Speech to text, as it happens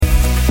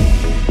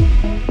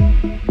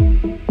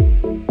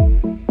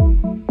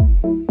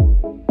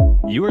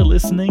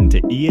listening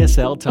to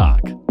ESL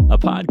Talk, a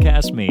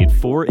podcast made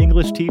for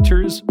English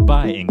teachers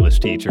by English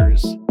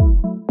teachers.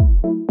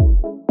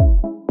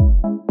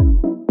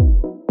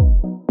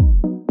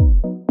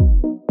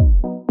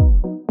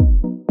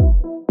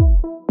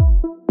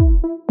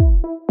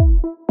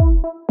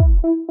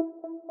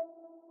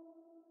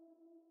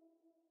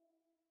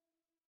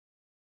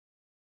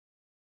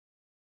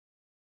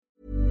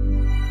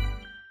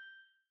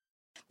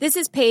 This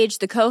is Paige,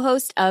 the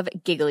co-host of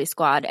Giggly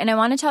Squad, and I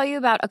want to tell you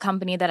about a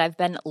company that I've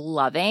been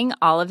loving,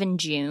 Olive &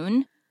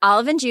 June.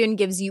 Olive & June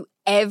gives you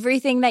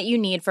everything that you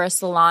need for a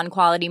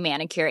salon-quality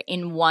manicure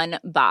in one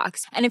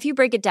box. And if you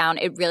break it down,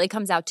 it really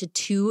comes out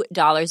to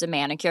 $2 a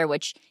manicure,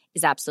 which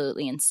is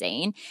absolutely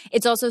insane.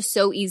 It's also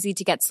so easy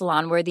to get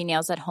salon-worthy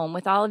nails at home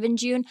with Olive &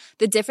 June.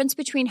 The difference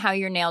between how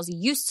your nails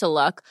used to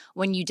look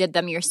when you did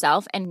them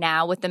yourself and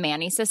now with the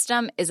Mani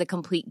system is a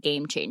complete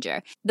game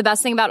changer. The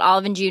best thing about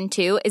Olive & June,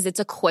 too, is it's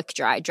a quick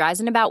dry. Dries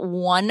in about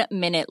 1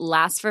 minute,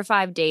 lasts for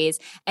 5 days,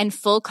 and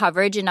full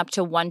coverage in up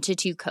to 1 to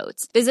 2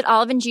 coats. Visit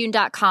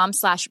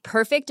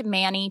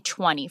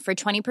oliveandjune.com/perfectmani20 for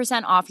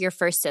 20% off your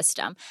first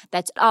system.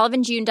 That's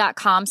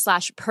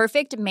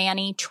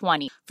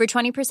oliveandjune.com/perfectmani20 for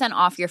 20%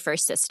 off your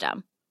first system.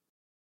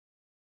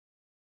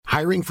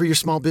 Hiring for your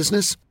small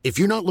business? If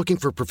you're not looking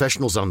for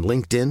professionals on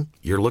LinkedIn,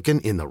 you're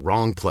looking in the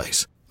wrong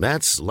place.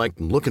 That's like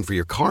looking for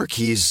your car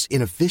keys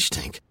in a fish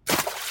tank.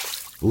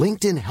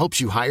 LinkedIn helps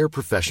you hire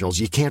professionals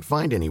you can't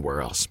find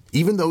anywhere else,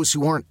 even those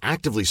who aren't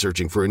actively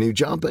searching for a new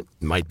job but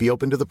might be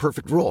open to the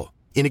perfect role.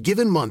 In a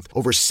given month,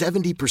 over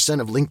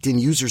 70% of LinkedIn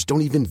users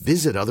don't even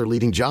visit other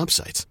leading job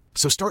sites.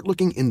 So start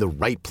looking in the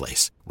right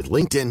place. With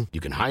LinkedIn, you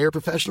can hire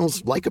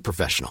professionals like a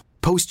professional.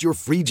 Post your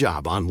free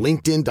job on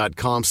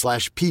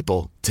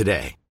linkedin.com/people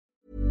today.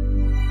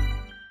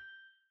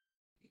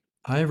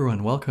 Hi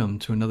everyone, welcome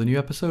to another new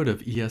episode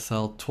of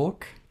ESL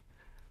Talk.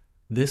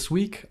 This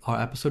week, our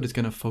episode is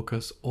going to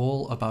focus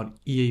all about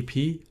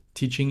EAP,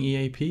 teaching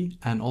EAP,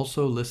 and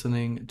also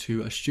listening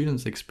to a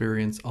student's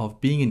experience of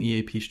being an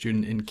EAP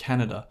student in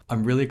Canada.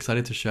 I'm really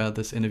excited to share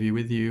this interview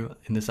with you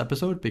in this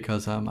episode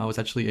because I was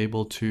actually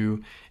able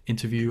to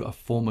interview a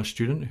former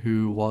student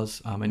who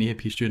was an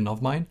EAP student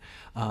of mine,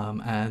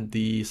 and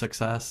the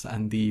success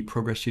and the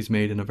progress she's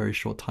made in a very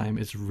short time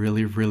is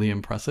really, really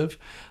impressive.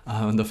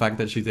 And the fact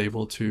that she's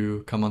able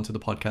to come onto the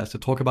podcast to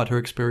talk about her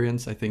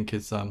experience, I think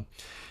is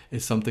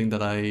something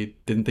that I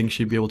didn't think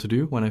she'd be able to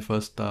do when I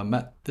first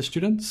met the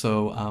student.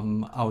 So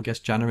our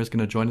guest Jana is going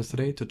to join us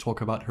today to talk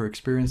about her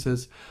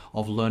experiences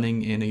of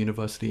learning in a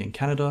university in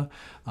Canada,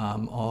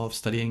 of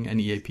studying an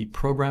EAP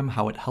program,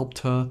 how it helped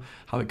her,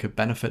 how it could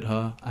benefit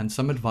her, and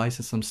some advice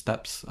and some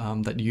steps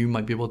that you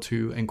might be able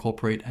to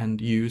incorporate and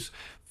use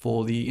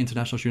for the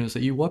international students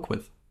that you work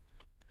with.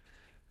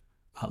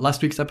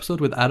 Last week's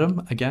episode with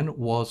Adam, again,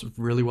 was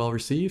really well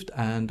received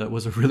and it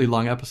was a really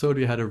long episode.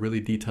 We had a really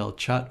detailed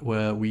chat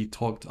where we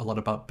talked a lot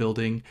about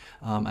building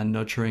and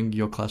nurturing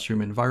your classroom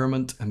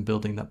environment and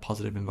building that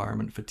positive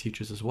environment for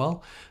teachers as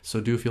well. So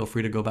do feel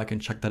free to go back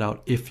and check that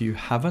out if you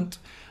haven't.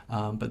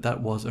 But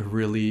that was a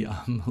really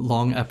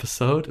long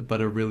episode, but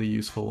a really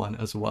useful one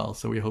as well.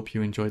 So we hope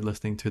you enjoyed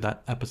listening to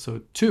that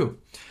episode too.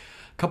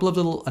 Couple of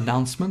little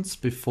announcements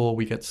before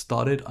we get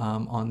started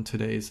on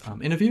today's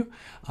interview.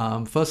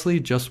 Firstly,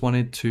 just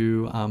wanted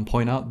to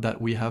point out that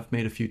we have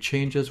made a few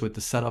changes with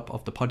the setup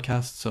of the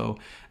podcast. So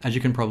as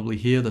you can probably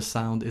hear, the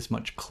sound is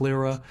much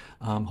clearer.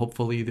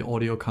 Hopefully the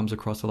audio comes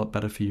across a lot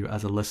better for you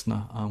as a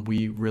listener.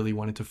 We really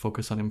wanted to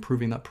focus on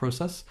improving that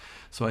process.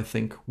 So I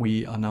think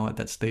we are now at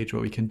that stage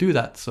where we can do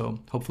that. So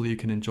hopefully you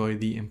can enjoy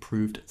the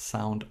improved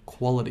sound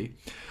quality.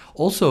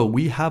 Also,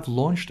 we have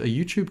launched a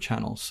YouTube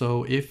channel.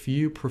 So if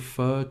you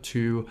prefer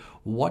to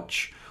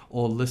watch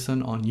or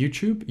listen on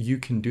YouTube, you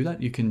can do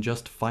that. You can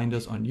just find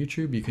us on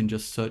YouTube. You can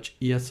just search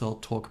ESL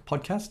Talk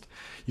Podcast.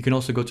 You can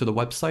also go to the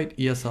website,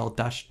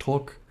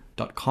 esl-talk.com.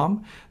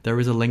 There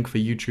is a link for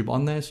YouTube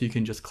on there, so you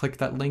can just click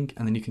that link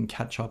and then you can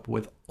catch up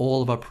with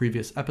all of our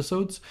previous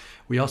episodes.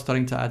 We are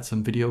starting to add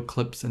some video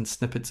clips and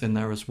snippets in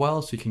there as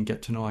well, so you can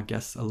get to know our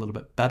guests a little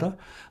bit better.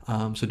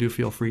 So do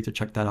feel free to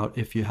check that out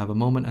if you have a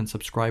moment and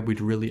subscribe.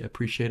 We'd really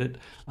appreciate it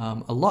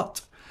a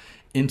lot.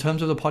 In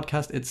terms of the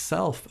podcast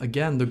itself,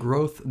 again, the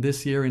growth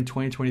this year in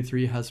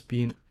 2023 has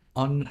been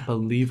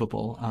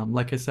unbelievable.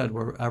 Like I said,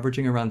 we're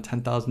averaging around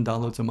 10,000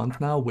 downloads a month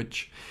now,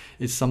 which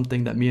is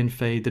something that me and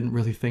Faye didn't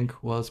really think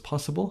was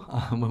possible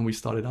when we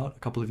started out a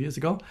couple of years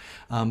ago.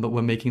 But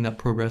we're making that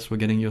progress. We're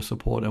getting your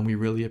support and we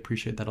really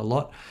appreciate that a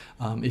lot.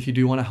 If you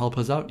do want to help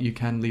us out, you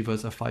can leave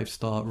us a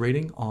 5-star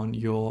rating on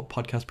your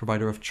podcast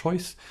provider of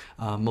choice.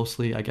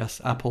 Mostly, I guess,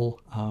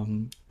 Apple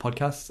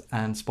Podcasts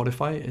and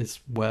Spotify is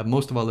where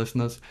most of our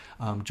listeners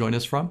join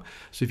us from.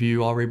 So if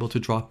you are able to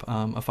drop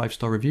a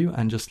 5-star review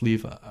and just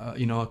leave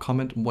a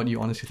comment what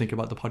you honestly think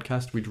about the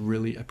podcast, we'd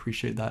really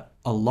appreciate that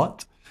a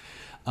lot.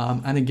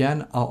 And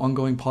again, our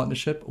ongoing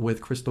partnership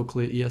with Crystal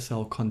Clear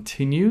ESL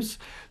continues.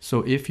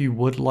 So if you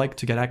would like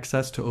to get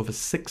access to over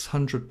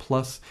 600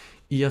 plus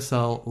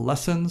ESL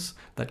lessons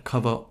that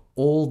cover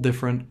all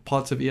different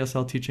parts of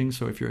ESL teaching.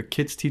 So if you're a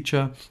kids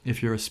teacher,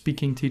 if you're a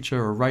speaking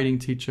teacher, a writing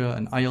teacher,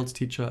 an IELTS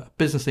teacher, a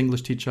business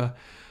English teacher,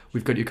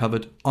 we've got you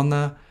covered on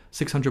there.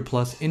 600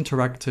 plus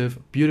interactive,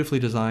 beautifully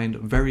designed,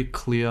 very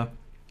clear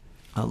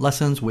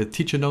lessons with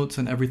teacher notes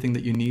and everything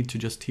that you need to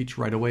just teach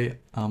right away,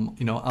 off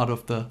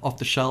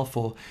the shelf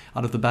or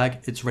out of the bag.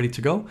 It's ready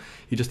to go.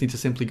 You just need to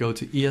simply go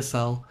to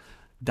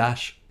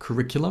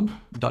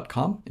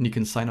esl-curriculum.com and you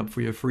can sign up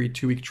for your free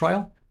 2-week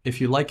trial. If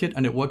you like it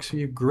and it works for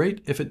you,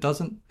 great. If it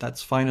doesn't,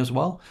 that's fine as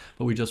well.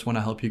 But we just want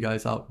to help you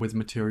guys out with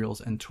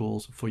materials and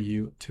tools for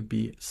you to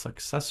be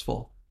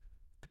successful.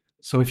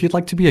 So if you'd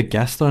like to be a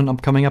guest on an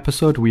upcoming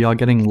episode, we are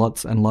getting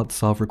lots and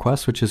lots of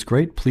requests, which is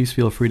great. Please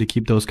feel free to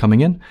keep those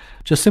coming in.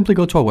 Just simply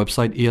go to our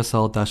website,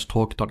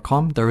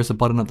 esl-talk.com. There is a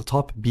button at the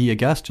top, Be a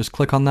Guest. Just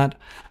click on that.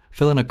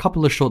 Fill in a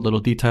couple of short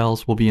little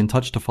details. We'll be in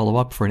touch to follow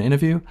up for an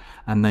interview.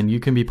 And then you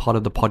can be part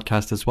of the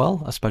podcast as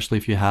well, especially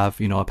if you have,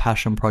 a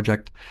passion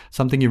project,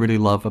 something you really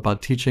love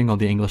about teaching or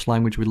the English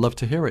language. We'd love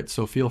to hear it.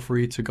 So feel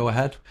free to go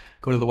ahead,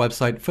 go to the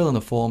website, fill in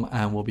the form,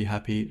 and we'll be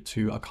happy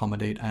to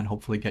accommodate and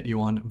hopefully get you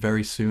on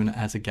very soon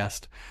as a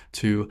guest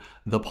to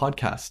the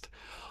podcast.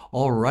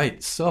 All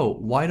right, so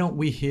why don't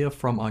we hear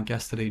from our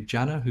guest today,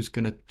 Jana, who's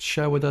going to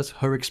share with us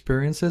her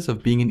experiences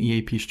of being an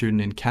EAP student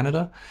in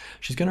Canada.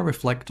 She's going to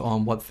reflect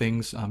on what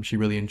things she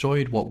really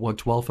enjoyed, what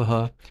worked well for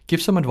her,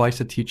 give some advice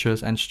to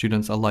teachers and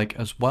students alike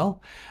as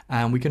well.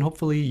 And we can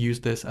hopefully use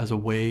this as a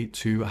way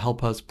to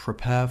help us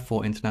prepare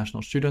for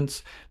international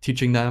students,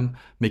 teaching them,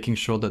 making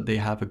sure that they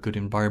have a good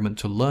environment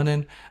to learn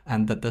in,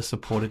 and that they're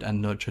supported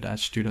and nurtured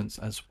as students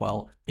as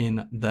well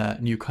in their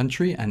new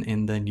country and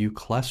in their new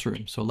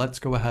classroom. So let's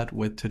go ahead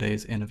with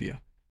today's interview.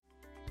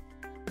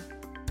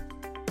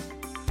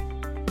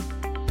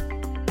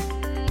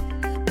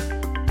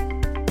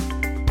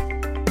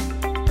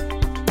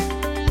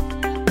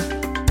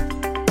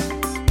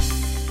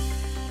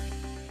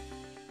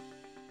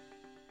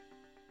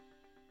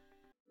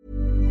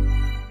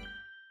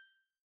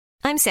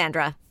 I'm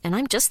Sandra, and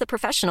I'm just the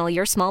professional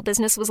your small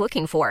business was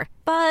looking for.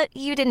 But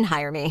you didn't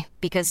hire me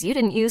because you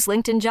didn't use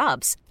LinkedIn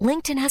Jobs.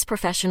 LinkedIn has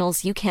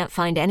professionals you can't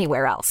find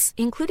anywhere else,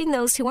 including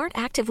those who aren't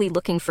actively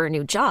looking for a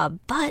new job,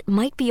 but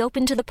might be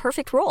open to the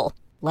perfect role,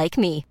 like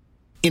me.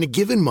 In a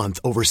given month,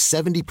 over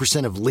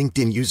 70% of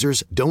LinkedIn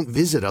users don't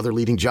visit other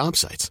leading job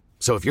sites.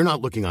 So if you're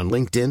not looking on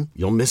LinkedIn,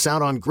 you'll miss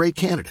out on great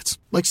candidates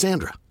like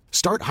Sandra.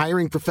 Start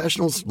hiring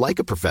professionals like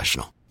a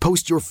professional.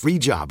 Post your free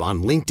job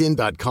on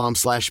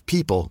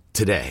linkedin.com/people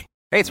today.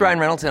 Hey, it's Ryan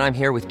Reynolds, and I'm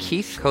here with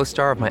Keith,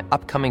 co-star of my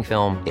upcoming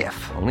film,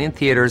 If, only in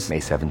theaters May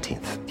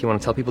 17th. Do you want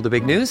to tell people the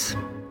big news?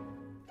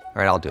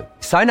 All right, I'll do it.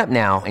 Sign up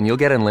now and you'll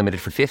get unlimited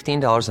for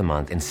 $15 a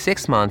month and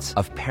 6 months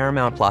of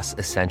Paramount Plus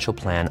Essential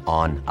Plan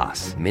on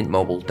us.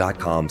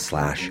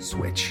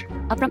 MintMobile.com/switch.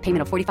 Upfront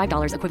payment of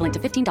 $45 equivalent to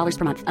 $15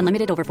 per month.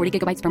 Unlimited over 40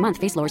 gigabytes per month.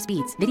 Face lower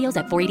speeds. Videos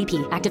at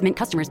 480p. Active Mint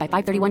customers by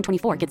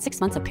 531.24 get 6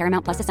 months of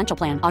Paramount Plus Essential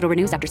Plan. Auto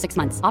renews after 6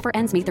 months. Offer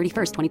ends May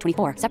 31st,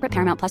 2024. Separate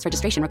Paramount Plus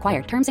registration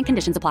required. Terms and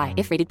conditions apply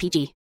if rated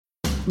PG.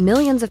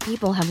 Millions of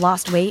people have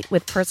lost weight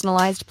with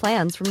personalized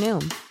plans from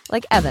Noom.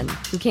 Like Evan,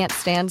 who can't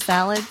stand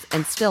salads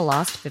and still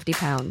lost 50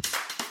 pounds.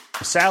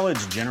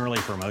 Salads generally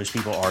for most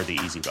people are the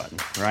easy button,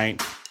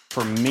 right?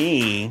 For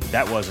me,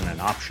 that wasn't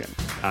an option.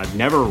 I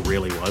never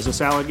really was a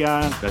salad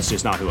guy. That's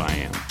just not who I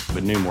am.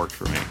 But Noom worked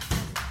for me.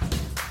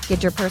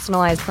 Get your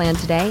personalized plan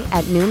today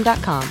at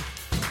Noom.com.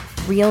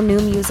 Real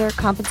Noom user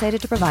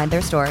compensated to provide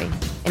their story.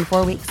 In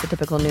 4 weeks, the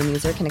typical Noom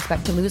user can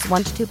expect to lose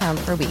 1 to 2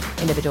 pounds per week.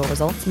 Individual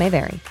results may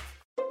vary.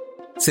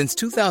 Since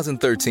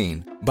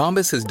 2013,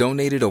 Bombas has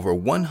donated over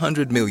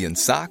 100 million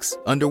socks,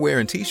 underwear,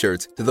 and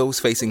T-shirts to those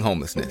facing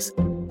homelessness.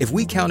 If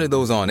we counted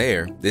those on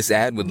air, this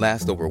ad would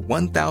last over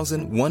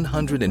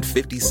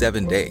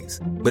 1,157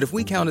 days. But if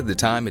we counted the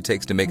time it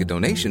takes to make a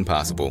donation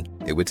possible,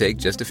 it would take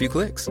just a few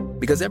clicks.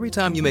 Because every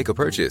time you make a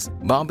purchase,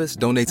 Bombas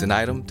donates an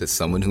item to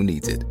someone who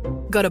needs it.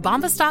 Go to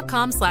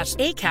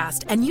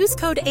bombas.com/ACAST and use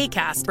code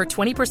ACAST for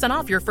 20%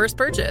 off your first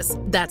purchase.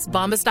 That's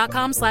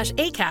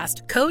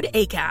bombas.com/ACAST, code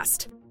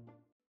ACAST.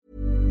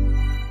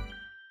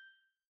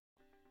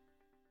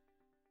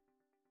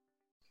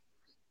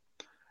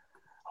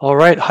 All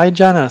right. Hi,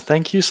 Jana.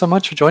 Thank you so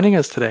much for joining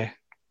us today.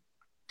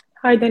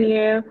 Hi,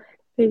 Danielle.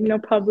 No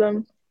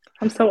problem.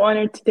 I'm so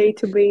honored today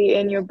to be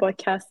in your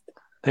podcast.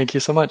 Thank you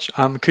so much.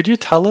 Could you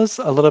tell us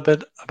a little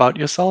bit about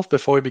yourself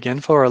before we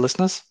begin for our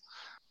listeners?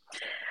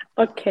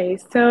 Okay,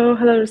 so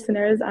hello,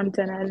 listeners. I'm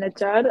Jana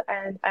Al-Najjar,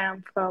 and I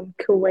am from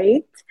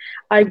Kuwait.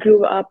 I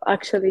grew up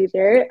actually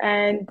there,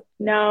 and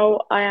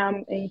now I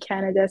am in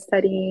Canada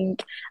studying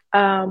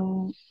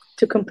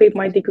to complete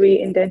my degree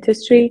in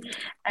dentistry.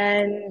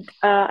 And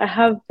I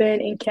have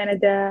been in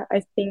Canada,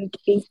 I think,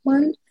 8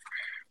 months.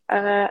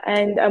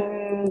 And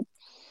I'm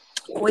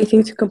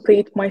waiting to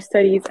complete my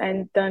studies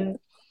and done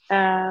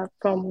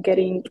from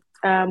getting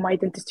my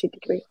dentistry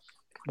degree.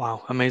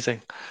 Wow,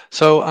 amazing.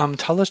 So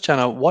tell us,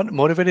 Jana, what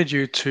motivated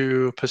you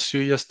to pursue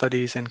your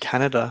studies in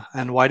Canada,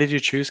 and why did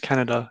you choose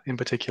Canada in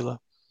particular?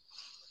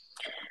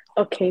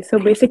 Okay, so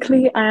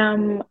basically, I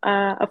am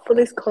a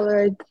fully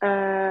scholarship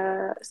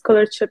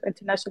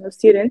international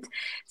student.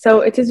 So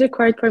it is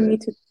required for me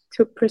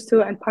to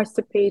pursue and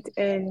participate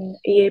in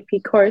EAP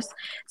course,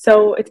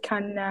 so it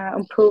can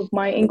improve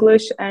my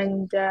English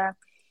and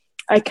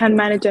I can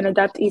manage and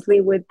adapt easily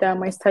with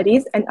my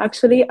studies. And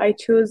actually, I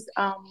choose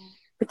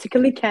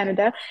particularly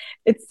Canada.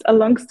 It's a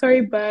long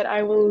story, but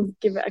I will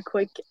give it a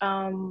quick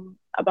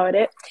about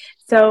it.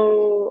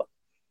 So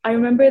I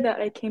remember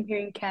that I came here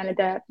in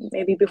Canada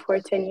maybe before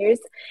 10 years.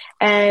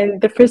 And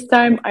the first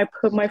time I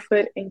put my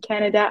foot in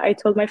Canada, I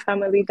told my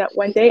family that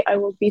one day I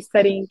will be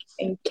studying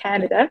in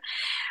Canada.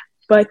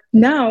 But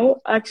now,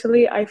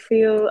 actually, I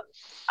feel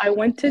I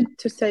wanted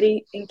to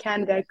study in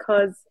Canada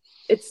because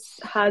it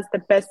has the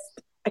best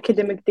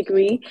academic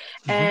degree,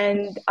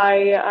 and I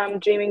am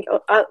dreaming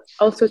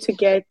also to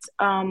get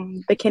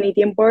the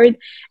Canadian board,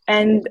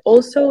 and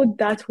also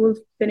that will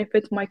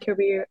benefit my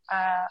career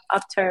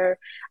after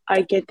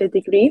I get the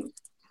degree.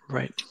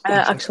 Right.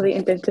 Actually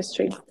in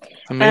dentistry.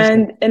 Amazing.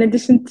 And in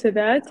addition to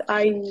that,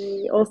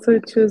 I also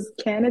choose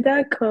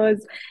Canada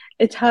because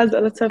it has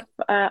a lot of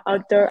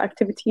outdoor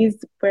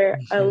activities where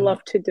I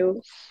love to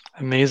do.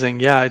 Amazing.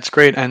 Yeah, it's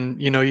great.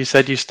 And you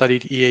said you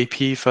studied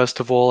EAP first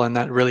of all, and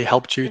that really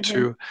helped you Mhm.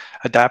 to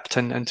adapt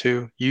and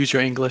to use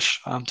your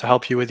English to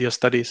help you with your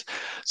studies.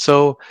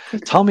 So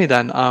tell me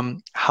then,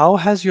 how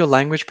has your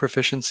language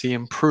proficiency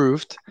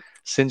improved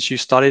since you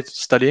started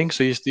studying?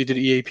 So you did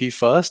EAP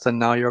first, and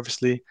now you're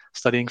obviously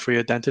studying for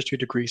your dentistry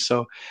degree.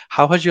 So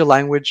how has your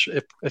language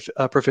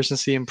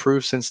proficiency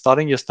improved since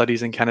starting your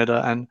studies in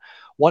Canada, and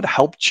what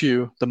helped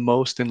you the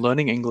most in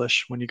learning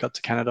English when you got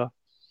to Canada?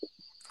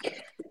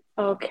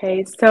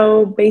 Okay,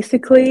 so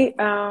basically,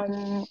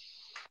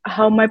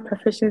 how my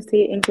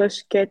proficiency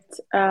English get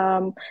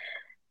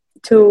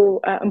to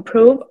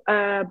improve,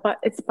 but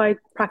it's by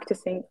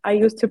practicing. I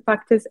used to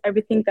practice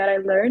everything that I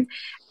learned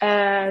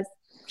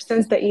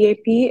since the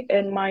EAP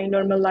in my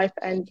normal life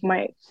and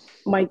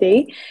my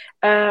day.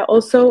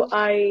 Also,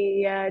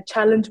 I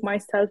challenge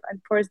myself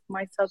and forced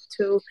myself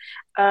to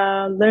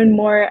learn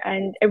more,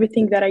 and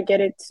everything that I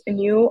get it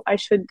new, I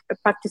should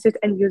practice it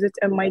and use it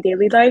in my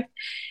daily life.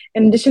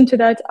 In addition to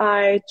that,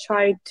 I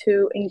try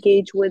to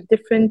engage with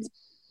different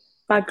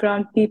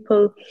background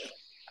people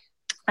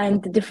and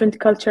different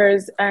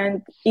cultures,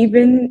 and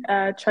even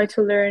try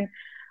to learn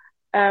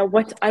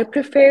what I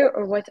prefer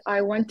or what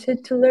I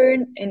wanted to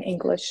learn in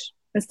English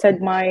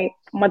instead my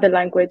mother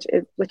language,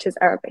 which is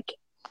Arabic.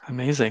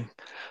 Amazing.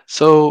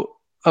 So,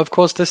 of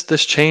course,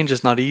 this change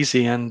is not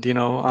easy, and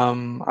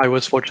I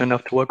was fortunate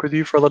enough to work with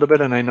you for a little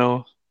bit, and I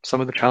know some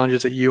of the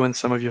challenges that you and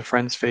some of your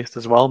friends faced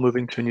as well,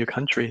 moving to a new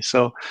country.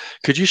 So,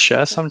 could you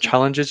share some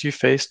challenges you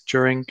faced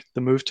during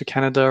the move to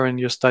Canada and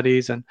your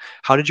studies, and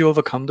how did you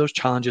overcome those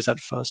challenges at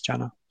first,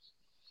 Jana?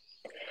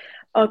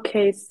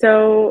 Okay,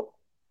 so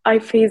I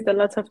faced a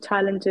lot of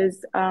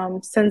challenges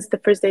since the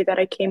first day that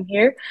I came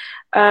here.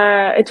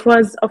 It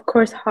was, of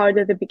course, hard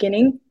at the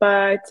beginning,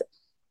 but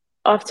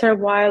after a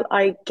while,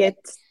 I get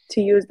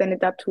to use and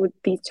adapt with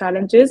these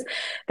challenges.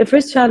 The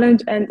first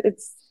challenge, and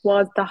it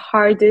was the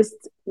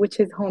hardest, which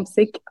is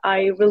homesick.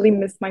 I really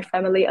miss my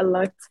family a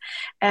lot,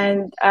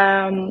 and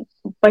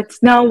but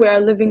now we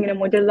are living in a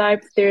modern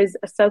life. There's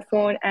a cell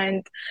phone,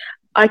 and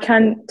I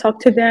can talk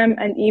to them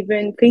and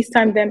even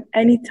FaceTime them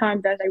anytime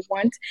that I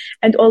want.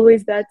 And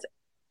always that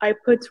I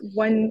put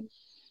one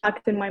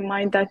fact in my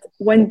mind that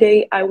one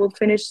day I will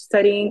finish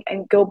studying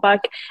and go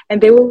back,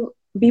 and they will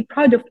be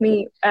proud of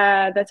me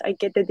that I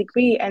get the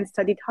degree and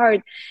studied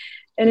hard.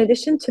 In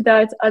addition to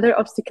that, other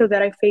obstacle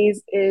that I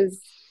face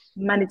is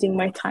managing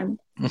my time.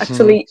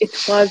 Actually, it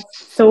was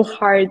so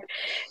hard.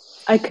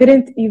 I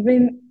couldn't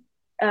even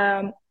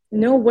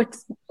know what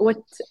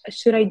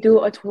should I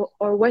do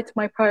or what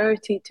my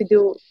priority to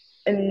do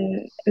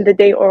in the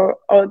day or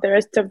the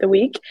rest of the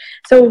week.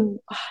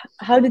 So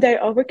how did I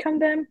overcome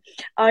them?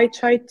 I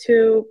tried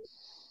to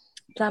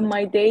plan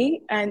my day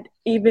and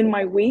even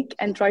my week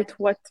and write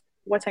what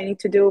I need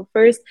to do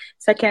first,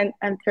 second,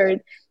 and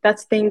third. That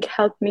thing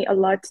helped me a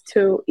lot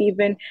to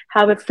even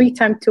have a free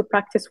time to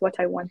practice what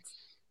I want.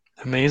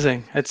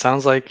 Amazing. It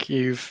sounds like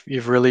you've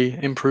really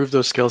improved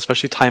those skills,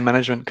 especially time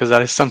management, because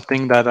that is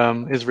something that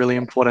is really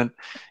important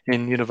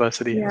in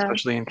university, Yeah.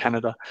 especially in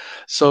Canada.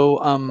 So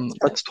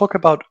let's talk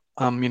about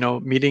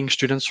meeting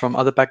students from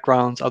other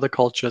backgrounds, other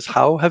cultures.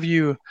 How have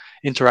you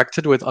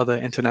interacted with other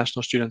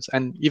international students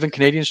and even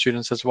Canadian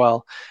students as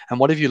well? And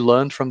what have you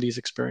learned from these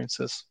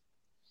experiences?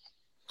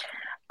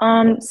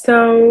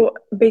 So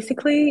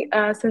basically,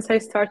 since I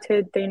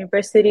started the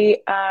university,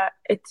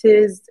 it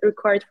is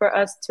required for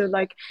us to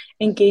like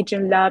engage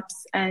in labs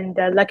and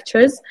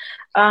lectures,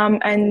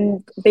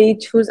 and they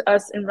choose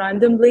us in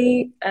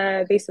randomly.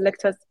 They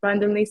select us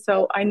randomly,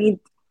 so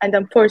and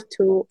I'm forced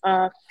to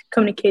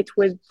communicate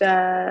with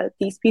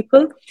these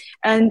people,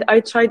 and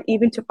I tried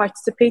even to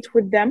participate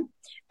with them,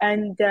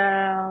 and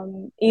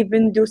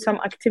even do some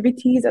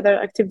other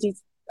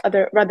activities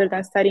other rather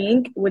than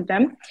studying with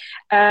them.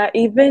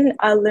 Even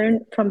I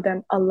learned from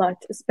them a lot,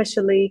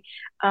 especially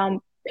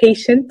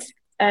patient,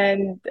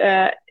 and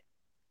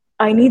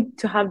I need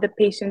to have the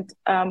patience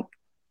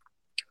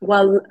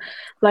while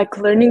like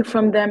learning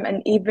from them and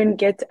even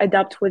get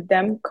adapt with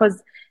them, because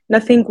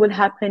nothing will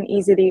happen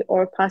easily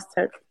or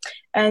faster.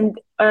 And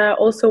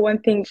also one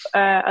thing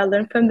I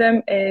learned from them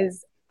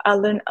is I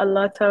learn a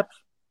lot of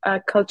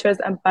cultures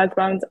and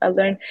backgrounds. I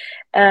learn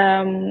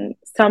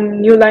some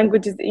new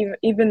languages,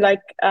 even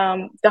like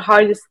the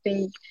hardest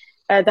thing,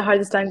 the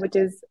hardest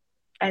languages,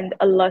 and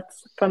a lot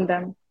from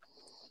them.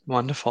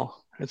 Wonderful.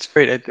 It's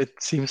great. It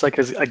seems like,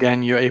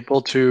 again, you're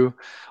able to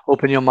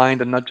open your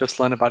mind and not just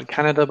learn about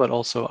Canada, but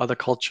also other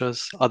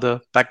cultures,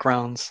 other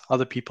backgrounds,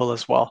 other people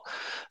as well.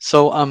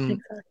 So,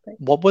 Exactly.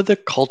 what were the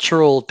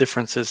cultural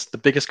differences,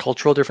 the biggest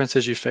cultural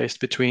differences you faced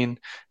between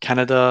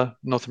Canada,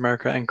 North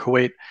America, and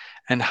Kuwait?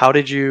 And how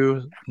did you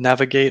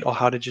navigate, or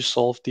how did you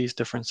solve these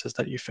differences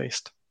that you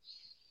faced?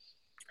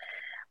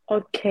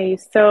 Okay,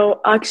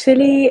 so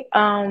actually,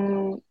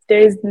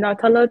 there is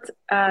not a lot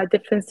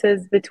differences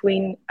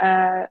between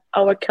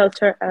our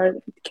culture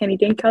and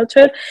Canadian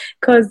culture,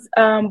 because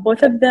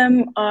both of them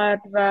are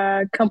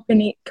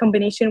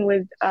combination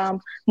with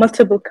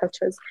multiple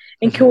cultures.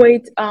 In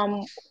Kuwait,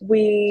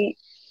 we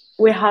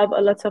have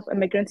a lot of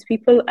immigrant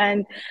people,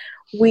 and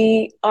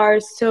we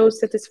are so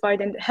satisfied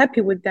and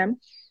happy with them.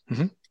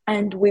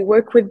 And we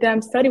work with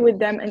them, study with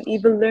them, and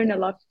even learn a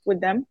lot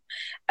with them.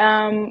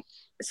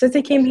 Since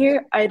I came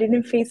here, I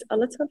didn't face a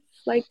lot of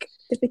like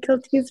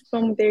difficulties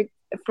from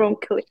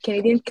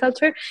Canadian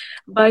culture,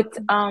 but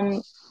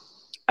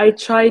I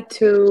try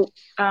to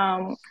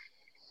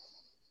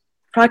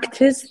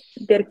practice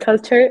their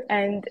culture,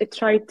 and I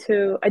try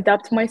to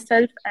adapt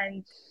myself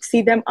and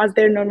see them as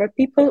their normal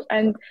people,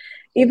 and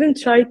even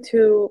try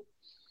to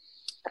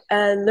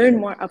learn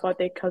more about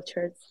their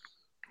cultures.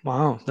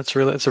 Wow, it's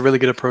a really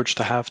good approach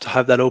to have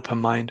that open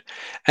mind.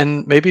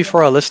 And maybe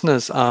for our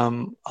listeners,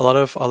 a lot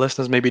of our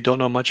listeners maybe don't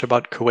know much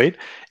about Kuwait.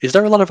 Is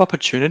there a lot of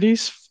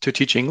opportunities to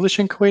teach English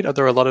in Kuwait? Are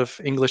there a lot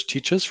of English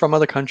teachers from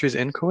other countries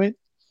in Kuwait?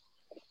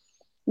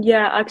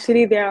 Yeah,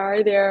 actually,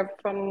 they're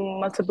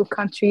from multiple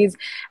countries,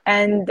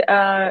 and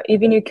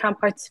even you can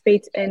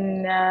participate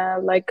in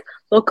like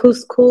local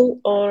school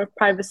or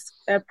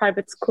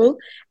private school.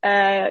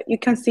 You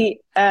can see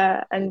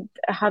and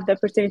have the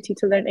opportunity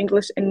to learn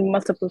English in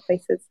multiple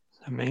places.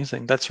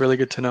 Amazing. That's really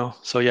good to know.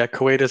 So yeah,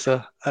 Kuwait is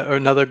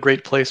another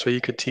great place where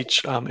you could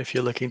teach if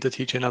you're looking to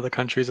teach in other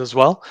countries as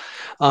well.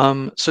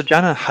 So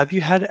Jana, have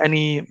you had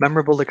any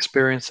memorable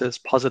experiences,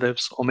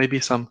 positives, or maybe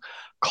some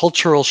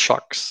cultural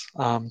shocks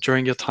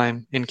during your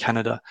time in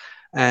Canada?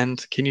 And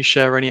can you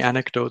share any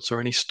anecdotes or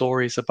any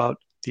stories about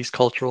these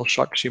cultural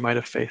shocks you might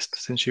have faced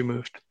since you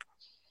moved?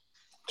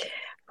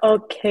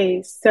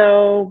 Okay,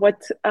 so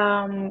what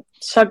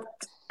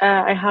shocked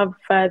I have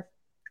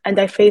and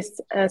I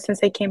faced since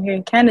I came here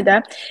in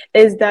Canada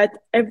is that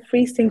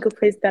every single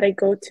place that I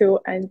go to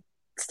and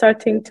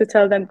starting to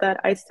tell them that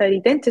I study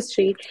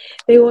dentistry,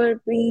 they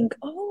were being,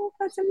 oh,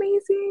 that's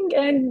amazing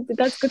and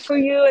that's good for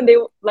you. And they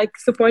like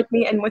support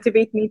me and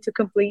motivate me to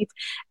complete.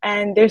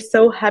 And they're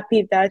so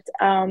happy that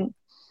I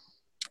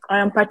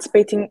am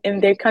participating in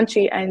their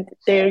country and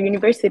their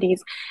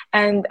universities,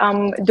 and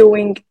I'm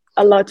doing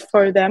a lot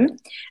for them.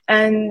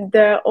 And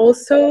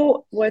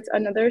also, what's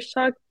another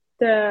shock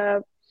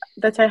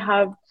that I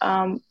have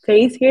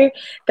faced here,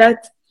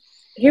 that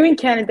here in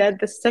Canada,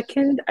 the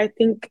second, I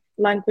think,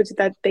 language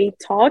that they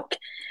talk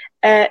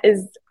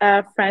is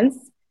French.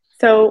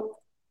 So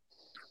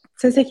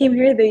since I came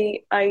here,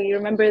 I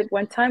remember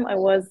one time I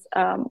was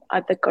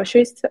at the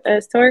grocery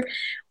store.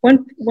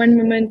 One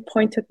woman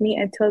pointed at me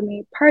and told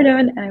me,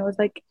 "Pardon," and I was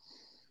like,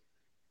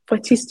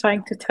 "What she's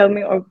trying to tell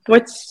me, or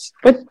what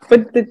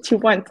did she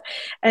want?"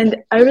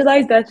 And I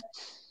realized that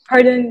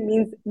pardon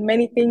means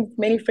many things,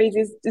 many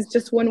phrases. It's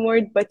just one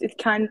word, but it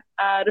can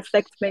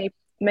reflect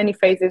many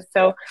phrases.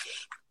 So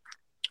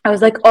I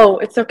was like, "Oh,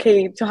 it's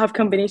okay to have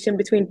combination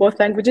between both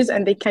languages,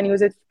 and they can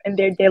use it in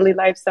their daily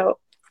life." So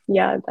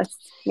yeah, that's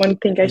one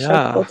thing I shocked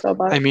Yeah, also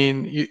about. I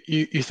mean,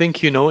 you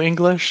think you know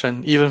English,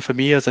 and even for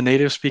me as a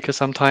native speaker,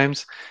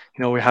 sometimes,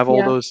 we have all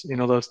Yeah.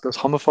 those, those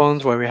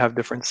homophones where we have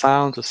different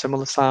sounds or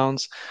similar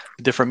sounds,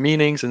 different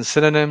meanings and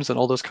synonyms and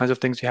all those kinds of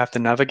things you have to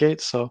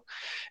navigate. So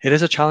it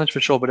is a challenge for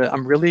sure, but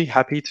I'm really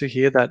happy to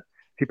hear that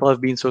people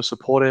have been so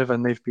supportive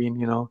and they've been,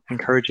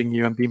 encouraging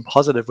you and being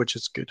positive, which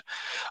is good.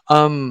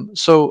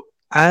 So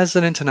as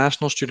an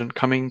international student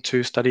coming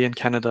to study in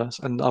Canada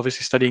and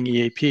obviously studying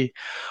EAP,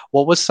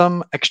 what was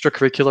some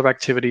extracurricular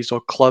activities or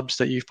clubs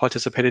that you've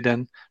participated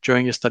in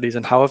during your studies,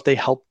 and how have they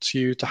helped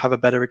you to have a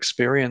better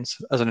experience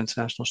as an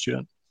international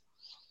student?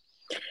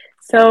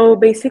 So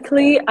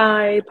basically,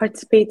 I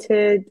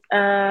participated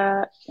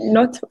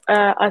not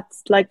at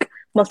like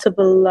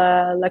multiple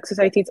like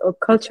societies or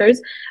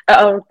cultures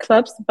or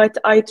clubs, but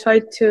I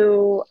tried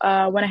to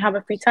when I have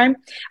a free time,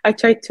 I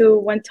tried to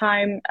one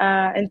time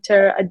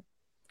enter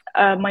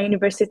my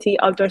university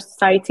outdoor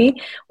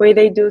society where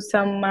they do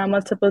some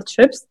multiple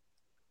trips.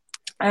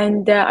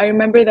 And I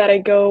remember that I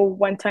go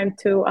one time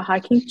to a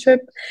hiking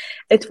trip.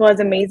 It was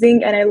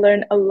amazing, and I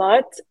learned a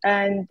lot.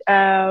 And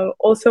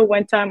also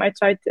one time I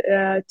tried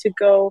to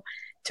go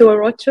to a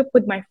road trip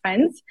with my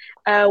friends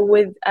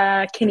with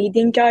a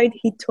Canadian guide.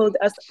 He told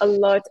us a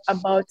lot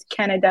about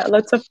Canada,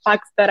 lots of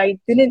facts that I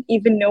didn't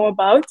even know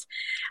about.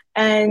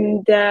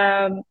 And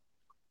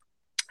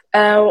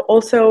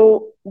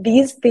also,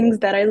 these things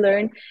that I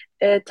learned,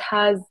 it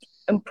has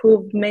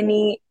improved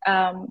many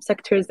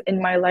sectors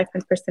in my life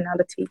and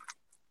personality.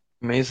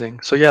 Amazing.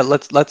 So yeah,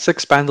 let's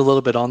expand a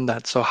little bit on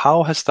that. So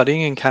how has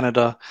studying in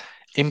Canada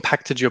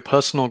impacted your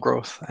personal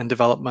growth and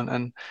development,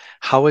 and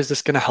how is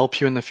this going to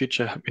help you in the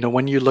future?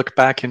 When you look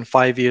back in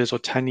 5 years or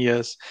 10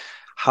 years,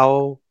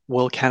 how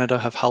will Canada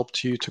have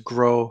helped you to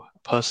grow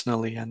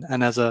personally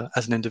and as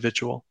an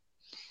individual?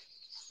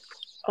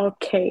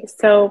 Okay,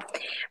 so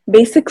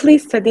basically,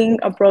 studying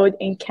abroad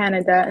in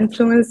Canada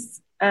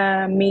influenced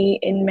me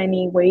in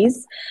many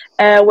ways,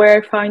 where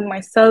I find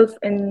myself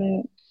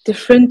in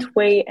different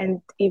way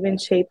and even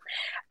shape.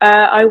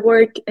 I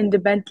work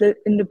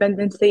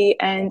independently,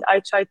 and I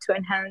try to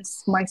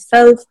enhance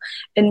myself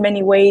in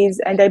many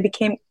ways, and I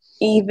became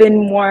even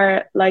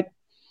more like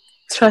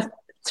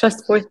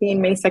trustworthy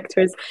in many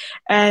sectors,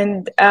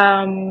 and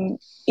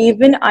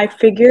even I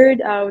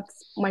figured out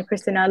my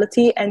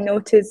personality and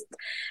noticed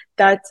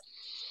that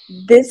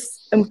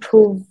this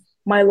improved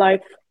my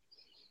life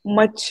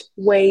much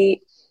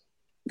way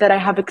that I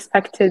have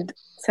expected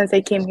since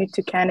I came here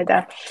to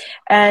Canada.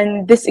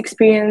 And this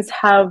experience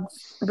have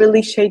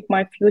really shaped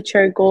my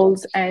future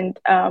goals, and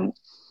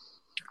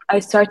I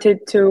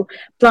started to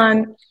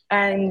plan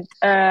and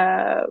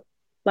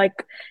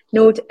like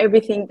note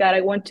everything that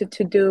I wanted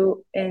to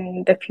do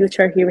in the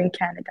future here in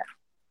Canada.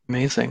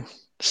 Amazing.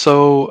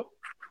 So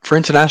for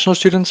international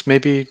students,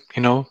 maybe,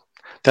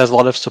 there's a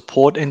lot of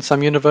support in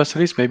some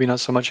universities, maybe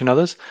not so much in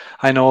others.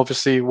 I know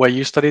obviously where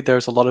you studied,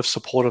 there's a lot of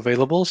support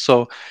available.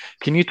 So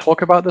can you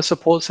talk about the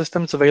support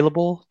systems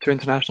available to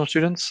international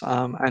students,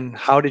 and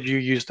how did you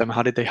use them?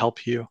 How did they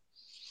help you?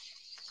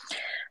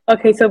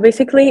 Okay, so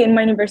basically in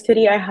my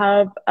university, I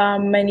have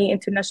many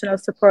international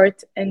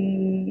support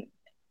in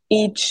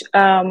each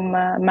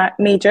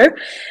major.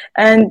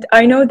 And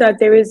I know that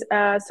there is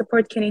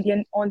support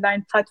Canadian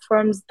online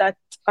platforms that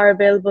are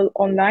available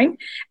online,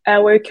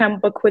 where you can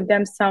book with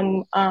them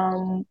some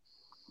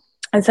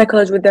and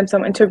psychology with them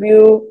some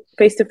interview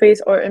face to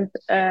face or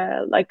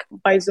like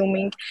by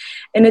Zooming.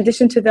 In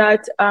addition to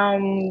that,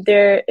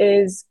 there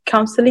is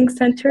counseling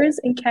centers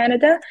in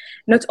Canada,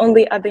 not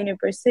only at the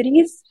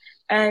universities,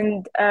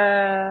 and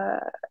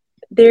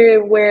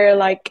there were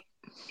like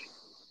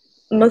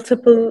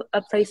multiple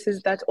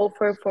places that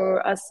offer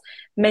for us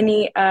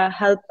many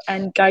help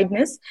and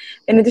guidance.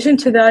 In addition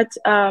to that,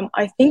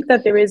 I think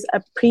that there is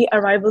a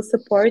pre-arrival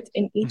support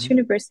in each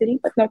university,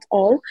 but not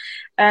all.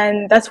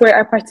 And that's where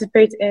I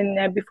participate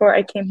in before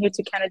I came here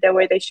to Canada,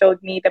 where they showed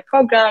me the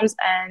programs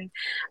and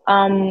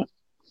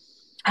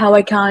how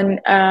I can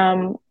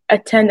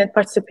attend and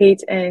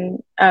participate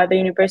in the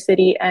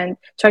university and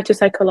try to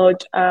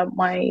psychologize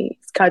my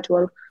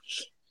schedule.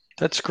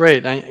 That's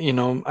great.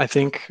 I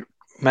think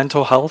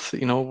mental health,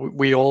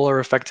 we all are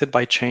affected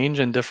by change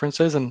and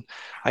differences. And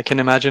I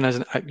can imagine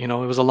it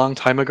was a long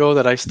time ago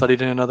that I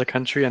studied in another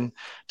country, and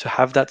to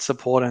have that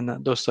support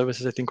and those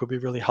services, I think would be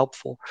really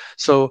helpful.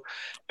 So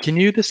can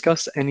you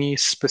discuss any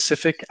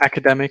specific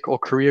academic or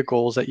career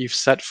goals that you've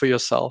set for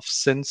yourself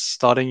since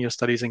starting your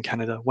studies in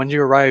Canada? When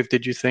you arrived,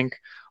 did you think,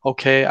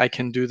 okay, I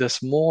can do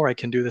this more, I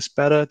can do this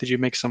better? Did you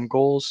make some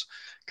goals?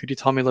 Could you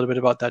tell me a little bit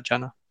about that,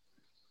 Jenna?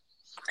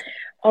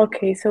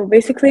 Okay, so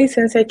basically,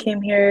 since I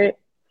came here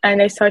and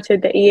I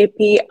started the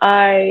EAP,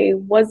 I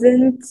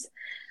wasn't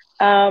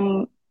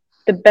the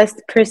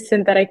best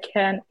person that I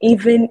can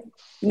even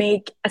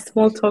make a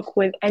small talk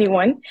with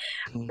anyone.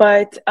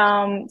 But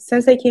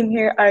since I came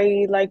here,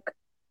 I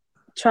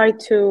tried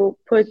to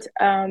put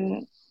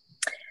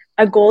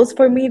a goals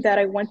for me that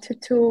I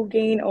wanted to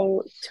gain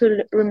or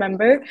to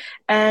remember,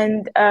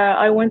 and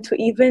I want to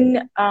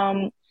even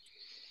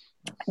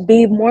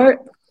be more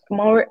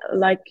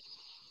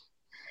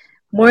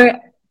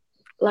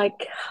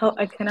how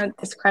I cannot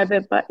describe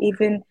it, but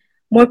even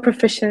more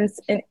proficient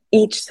in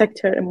each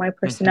sector in my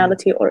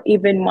personality or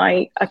even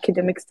my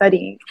academic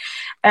studying.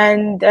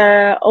 And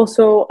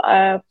also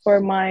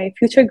for my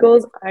future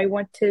goals, I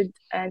wanted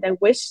and I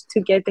wish to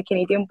get the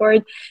Canadian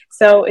board,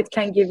 so it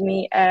can give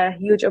me a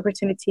huge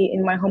opportunity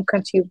in my home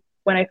country.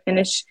 When I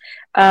finish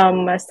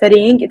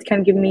studying, it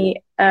can give me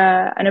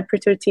an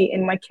opportunity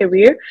in my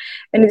career.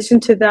 In addition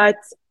to that,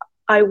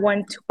 I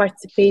want to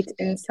participate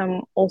in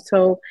some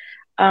also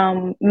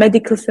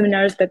medical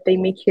seminars that they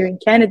make here in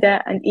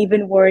Canada, and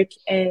even work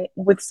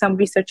with some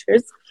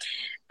researchers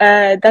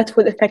that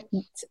would affect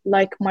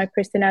my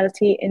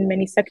personality in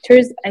many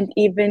sectors and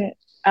even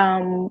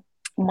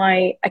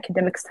my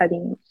academic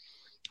studying.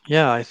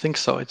 Yeah, I think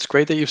so. It's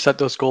great that you've set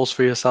those goals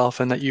for yourself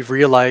and that you've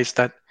realized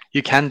that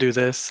you can do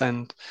this.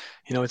 And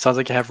it sounds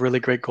like you have really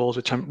great goals,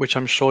 which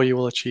I'm sure you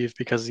will achieve,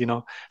 because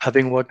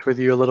having worked with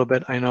you a little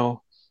bit, I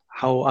know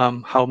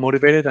how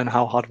motivated and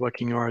how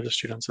hardworking you are as a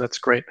student. So that's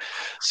great.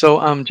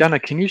 So Jana,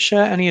 can you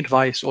share any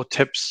advice or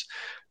tips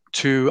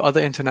to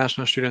other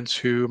international students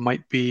who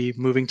might be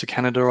moving to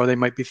Canada, or they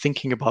might be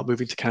thinking about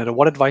moving to Canada?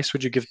 What advice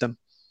would you give them?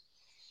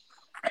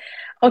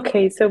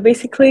 Okay, so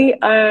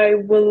basically, I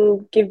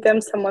will give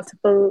them some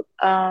multiple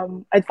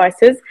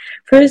advices.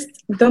 First,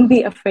 don't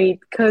be afraid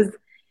because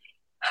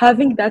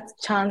having that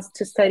chance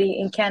to study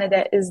in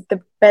Canada is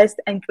the best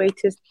and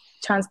greatest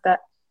chance that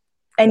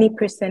any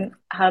person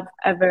have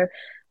ever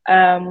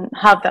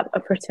have that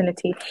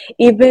opportunity.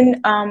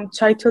 Even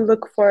try to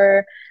look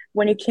for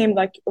when you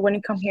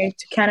come here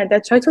to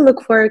Canada, try to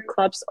look for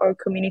clubs or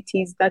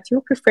communities that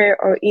you prefer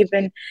or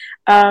even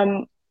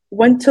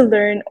want to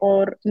learn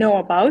or know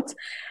about.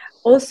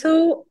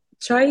 Also,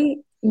 try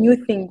new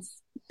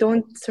things.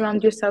 Don't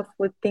surround yourself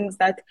with things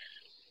that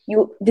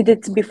you did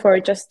it before.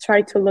 Just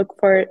try to look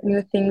for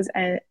new things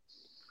and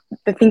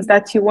the things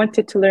that you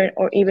wanted to learn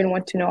or even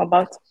want to know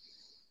about.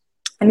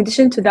 In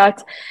addition to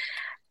that,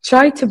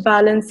 try to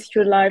balance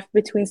your life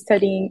between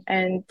studying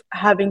and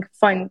having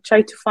fun.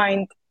 Try to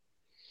find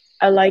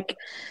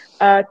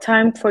a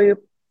time for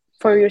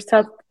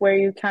yourself where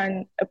you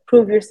can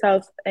improve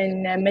yourself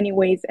in many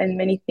ways and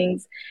many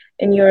things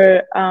in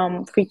your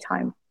free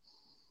time.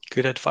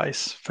 Good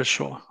advice for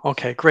sure.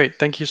 Okay, great.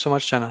 Thank you so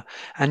much, Jenna.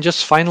 And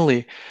just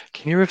finally,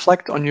 can you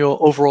reflect on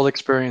your overall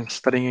experience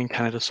studying in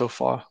Canada so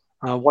far?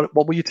 What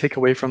will you take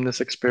away from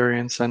this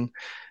experience? And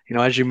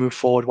as you move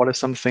forward, what are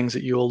some things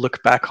that you will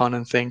look back on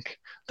and think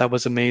that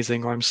was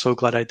amazing, or I'm so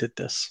glad I did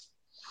this?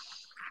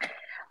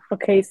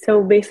 Okay,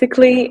 so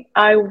basically,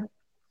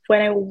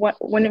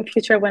 when in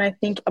future when I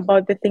think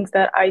about the things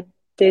that I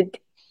did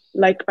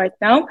like right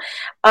now,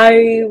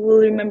 I will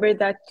remember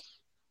that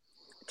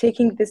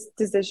taking this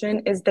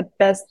decision is the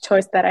best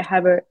choice that I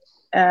have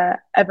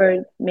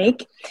ever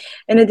make.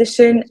 In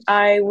addition,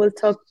 I will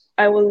talk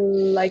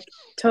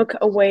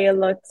away a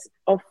lot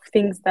of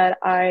things that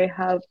I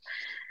have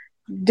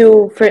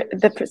do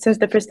since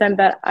the first time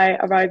that I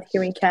arrived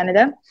here in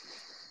Canada.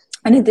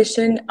 In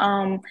addition,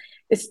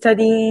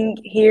 studying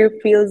here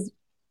feels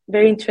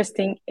very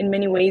interesting in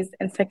many ways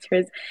and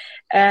sectors.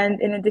 And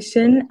in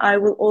addition, I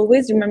will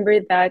always remember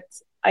that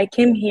I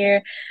came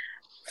here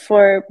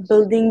for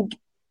building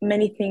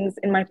many things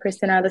in my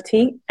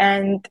personality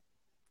and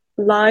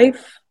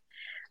life.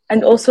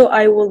 And also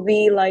I will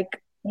be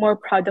more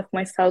proud of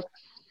myself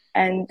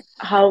and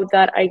how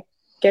that I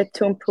get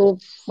to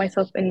improve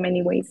myself in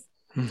many ways.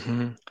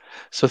 Mm-hmm.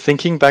 So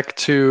thinking back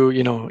to,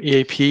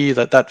 EAP,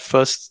 the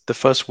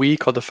first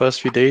week or the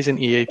first few days in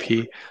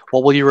EAP,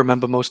 what will you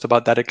remember most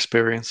about that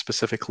experience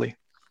specifically?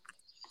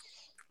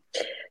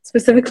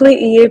 Specifically,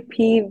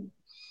 EAP,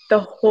 the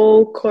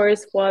whole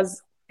course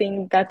was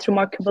thing that's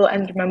remarkable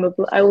and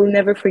memorable. I will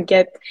never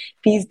forget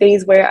these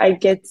days where I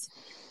get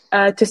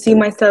to see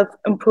myself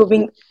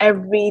improving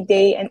every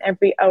day and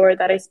every hour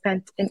that I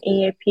spent in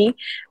EAP.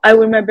 I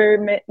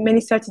remember many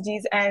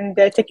strategies and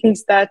the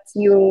techniques that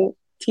you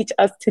teach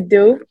us to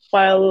do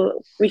while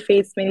we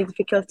face many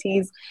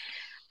difficulties.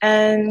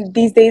 And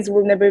these days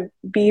will never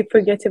be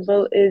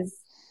forgettable.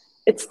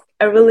 It's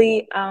a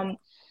really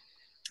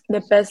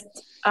the best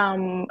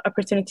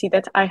opportunity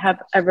that I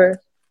have ever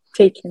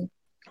taken.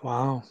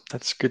 Wow,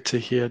 that's good to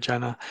hear,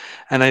 Jenna.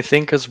 And I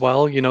think as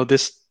well,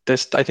 this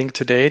I think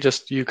today,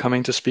 just you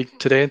coming to speak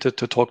today to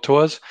talk to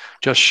us,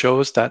 just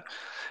shows that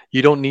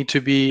you don't need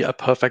to be a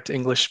perfect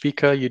English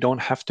speaker. You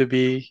don't have to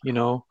be,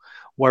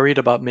 worried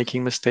about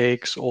making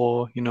mistakes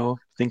or,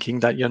 thinking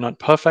that you're not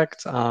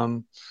perfect.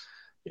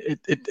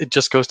 It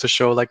just goes to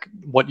show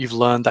what you've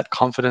learned, that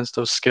confidence,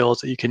 those skills,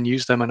 that you can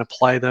use them and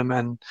apply them.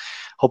 And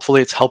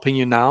hopefully it's helping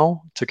you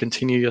now to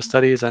continue your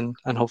studies and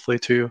hopefully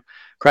to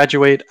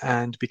graduate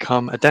and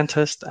become a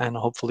dentist and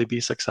hopefully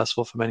be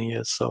successful for many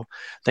years. So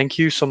thank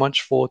you so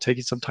much for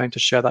taking some time to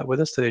share that with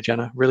us today,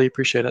 Jenna. Really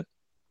appreciate it.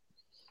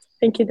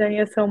 Thank you,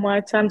 Daniel, so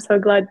much. I'm so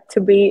glad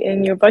to be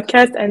in your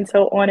podcast and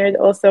so honored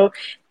also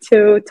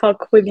to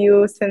talk with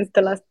you since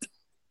the last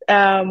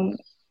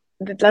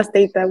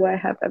date that I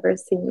have ever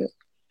seen you.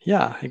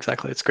 Yeah,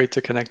 exactly. It's great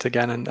to connect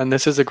again. And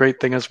this is a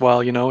great thing as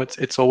well.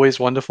 It's always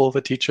wonderful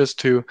for teachers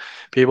to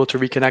be able to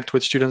reconnect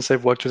with students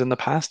they've worked with in the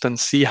past and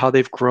see how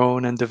they've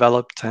grown and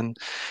developed. And,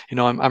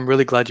 I'm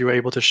really glad you were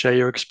able to share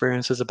your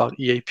experiences about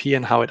EAP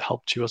and how it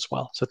helped you as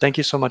well. So thank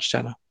you so much,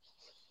 Jenna.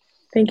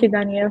 Thank you,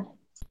 Daniel.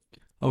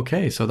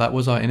 Okay, so that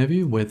was our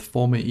interview with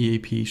former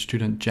EAP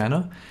student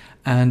Jenna.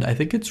 And I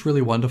think it's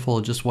really wonderful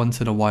just once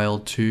in a while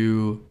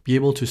to be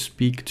able to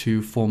speak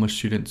to former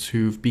students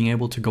who've been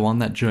able to go on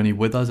that journey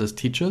with us as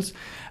teachers.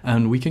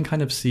 And we can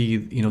kind of see,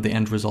 the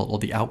end result or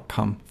the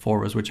outcome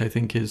for us, which I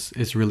think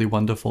is really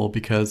wonderful,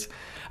 because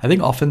I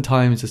think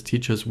oftentimes as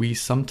teachers, we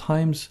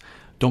sometimes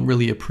don't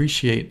really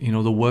appreciate,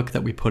 the work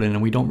that we put in,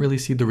 and we don't really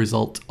see the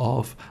result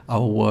of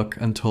our work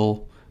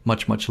until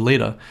much, much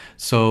later.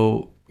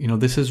 So,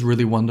 this is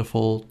really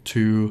wonderful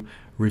to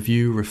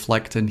review,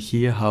 reflect, and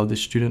hear how the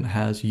student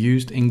has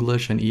used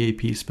English and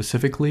EAP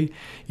specifically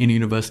in a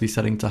university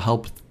setting to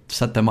help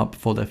set them up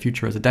for their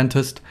future as a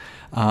dentist,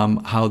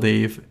 how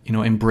they've,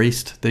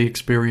 embraced the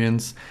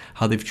experience,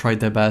 how they've tried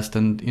their best,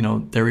 and,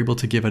 they're able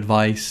to give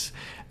advice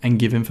and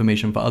give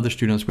information for other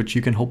students, which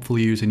you can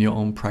hopefully use in your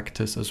own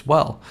practice as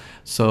well.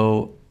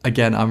 So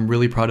again, I'm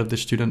really proud of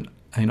this student.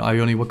 I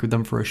only worked with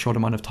them for a short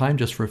amount of time,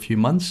 just for a few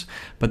months.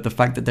 But the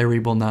fact that they're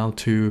able now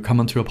to come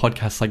onto a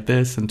podcast like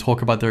this and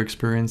talk about their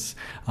experience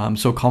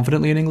so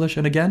confidently in English.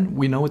 And again,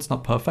 we know it's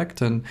not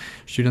perfect, and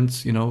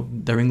students,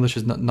 their English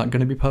is not going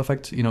to be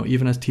perfect.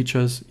 Even as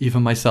teachers,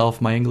 even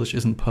myself, my English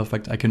isn't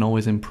perfect. I can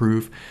always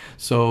improve.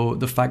 So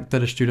the fact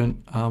that a student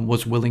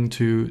was willing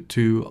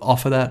to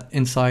offer that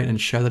insight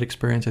and share that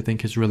experience, I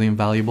think is really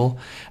invaluable.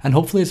 And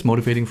hopefully it's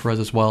motivating for us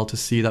as well to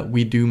see that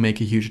we do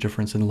make a huge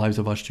difference in the lives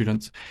of our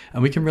students,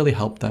 and we can really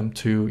help them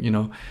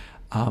to,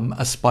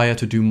 aspire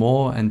to do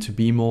more and to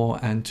be more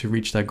and to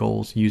reach their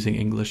goals using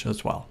English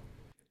as well.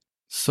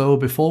 So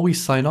before we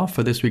sign off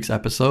for this week's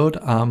episode,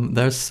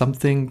 there's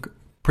something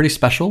pretty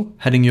special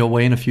heading your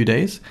way in a few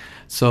days.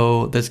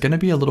 So there's going to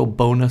be a little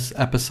bonus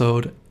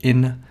episode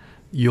in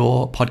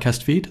your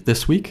podcast feed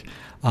this week.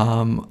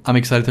 I'm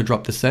excited to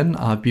drop this in.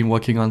 I've been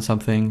working on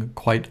something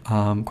quite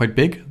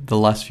big the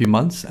last few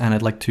months, and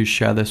I'd like to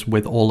share this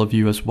with all of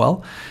you as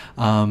well.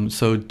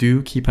 So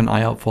do keep an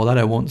eye out for that.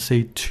 I won't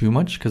say too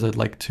much because I'd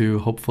like to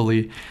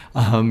hopefully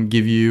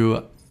give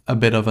you a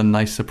bit of a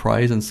nice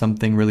surprise and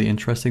something really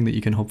interesting that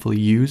you can hopefully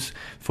use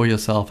for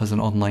yourself as an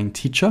online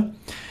teacher.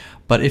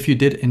 But if you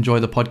did enjoy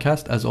the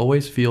podcast, as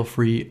always, feel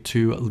free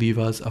to leave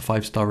us a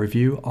 5-star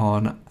review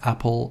on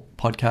Apple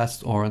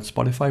Podcasts or on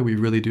Spotify. We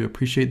really do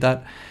appreciate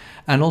that.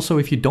 And also,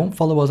 if you don't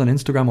follow us on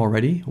Instagram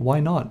already, why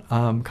not?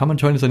 Come and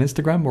join us on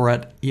Instagram. We're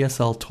at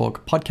ESL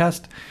Talk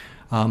Podcast.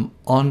 On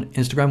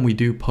Instagram, we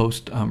do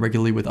post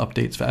regularly with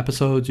updates for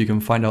episodes. You can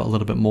find out a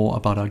little bit more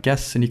about our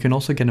guests, and you can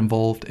also get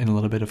involved in a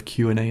little bit of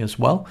Q&A as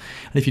well.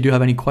 And if you do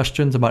have any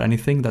questions about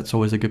anything, that's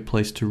always a good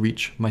place to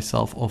reach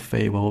myself or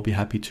Faye, where we'll be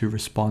happy to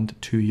respond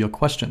to your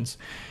questions.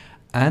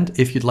 And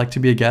if you'd like to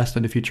be a guest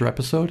on a future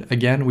episode,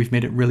 again, we've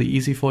made it really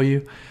easy for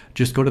you.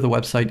 Just go to the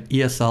website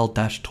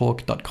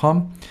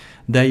esl-talk.com.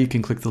 There you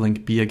can click the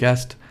link Be a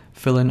Guest,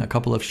 fill in a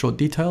couple of short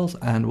details,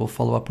 and we'll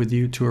follow up with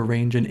you to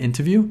arrange an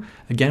interview.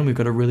 Again, we've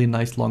got a really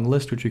nice long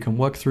list which we can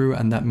work through,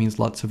 and that means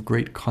lots of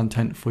great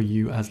content for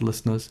you as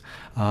listeners,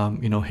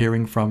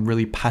 hearing from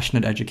really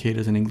passionate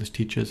educators and English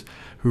teachers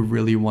who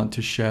really want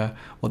to share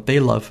what they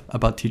love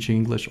about teaching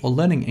English or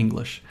learning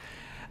English.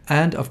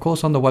 And of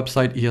course, on the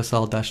website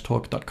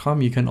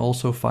esl-talk.com, you can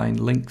also find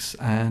links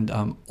and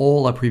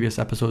all our previous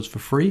episodes for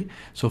free,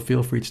 so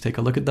feel free to take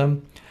a look at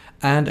them.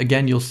 And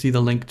again, you'll see the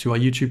link to our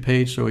YouTube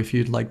page, so if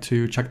you'd like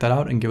to check that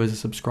out and give us a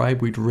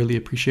subscribe, we'd really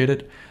appreciate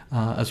it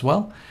as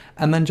well.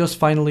 And then just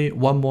finally,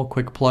 one more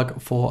quick plug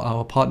for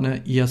our partner,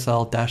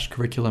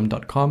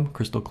 esl-curriculum.com,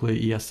 Crystal Clear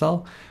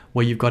ESL,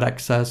 where you've got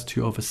access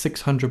to over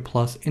 600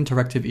 plus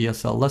interactive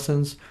ESL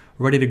lessons,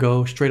 ready to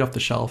go, straight off the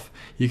shelf.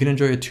 You can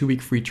enjoy a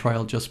 2-week free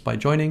trial just by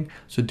joining,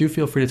 so do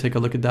feel free to take a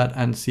look at that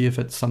and see if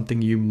it's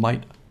something you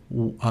might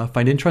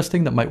find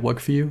interesting that might work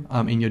for you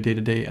in your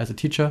day-to-day as a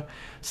teacher.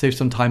 Save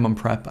some time on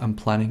prep and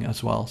planning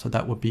as well. So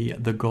that would be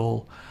the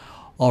goal.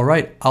 All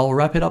right, I'll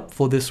wrap it up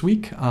for this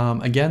week.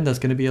 Again, there's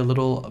going to be a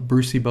little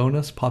Brucey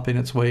bonus popping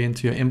its way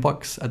into your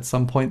inbox at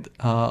some point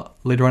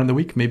later on in the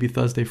week, maybe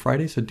Thursday,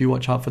 Friday. So do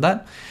watch out for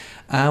that.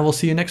 And we'll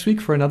see you next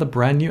week for another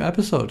brand new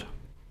episode.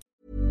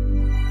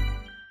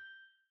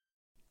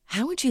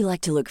 How would you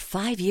like to look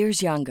 5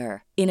 years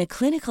younger? In a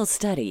clinical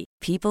study,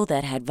 people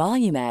that had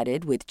volume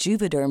added with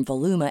Juvederm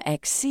Voluma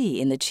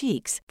XC in the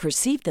cheeks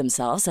perceived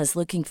themselves as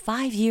looking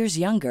 5 years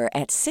younger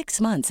at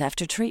 6 months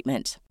after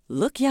treatment.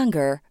 Look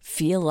younger,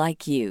 feel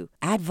like you.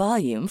 Add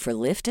volume for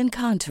lift and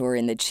contour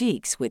in the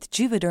cheeks with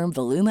Juvederm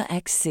Voluma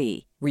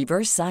XC.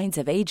 Reverse signs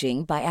of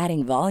aging by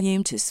adding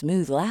volume to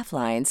smooth laugh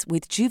lines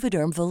with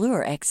Juvederm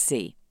Volure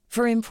XC.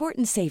 For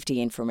important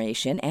safety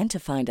information and to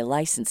find a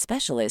licensed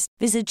specialist,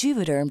 visit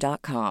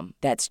Juvederm.com.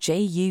 That's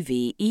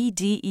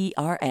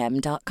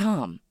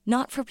JUVEDERM.com.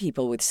 Not for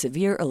people with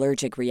severe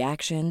allergic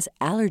reactions,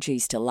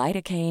 allergies to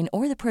lidocaine,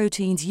 or the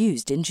proteins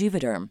used in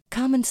Juvederm.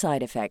 Common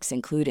side effects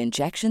include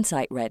injection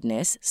site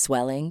redness,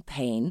 swelling,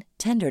 pain,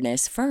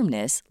 tenderness,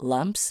 firmness,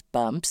 lumps,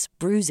 bumps,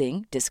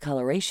 bruising,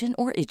 discoloration,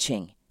 or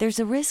itching. There's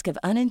a risk of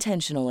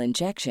unintentional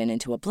injection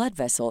into a blood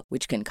vessel,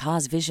 which can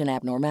cause vision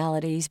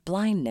abnormalities,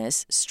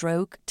 blindness,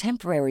 stroke,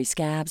 temporary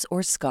scabs,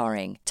 or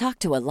scarring. Talk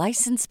to a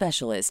licensed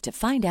specialist to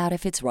find out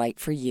if it's right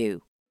for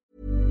you.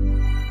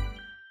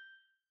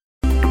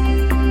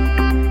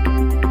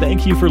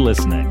 Thank you for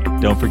listening.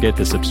 Don't forget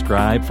to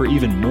subscribe for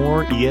even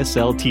more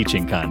ESL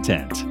teaching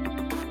content.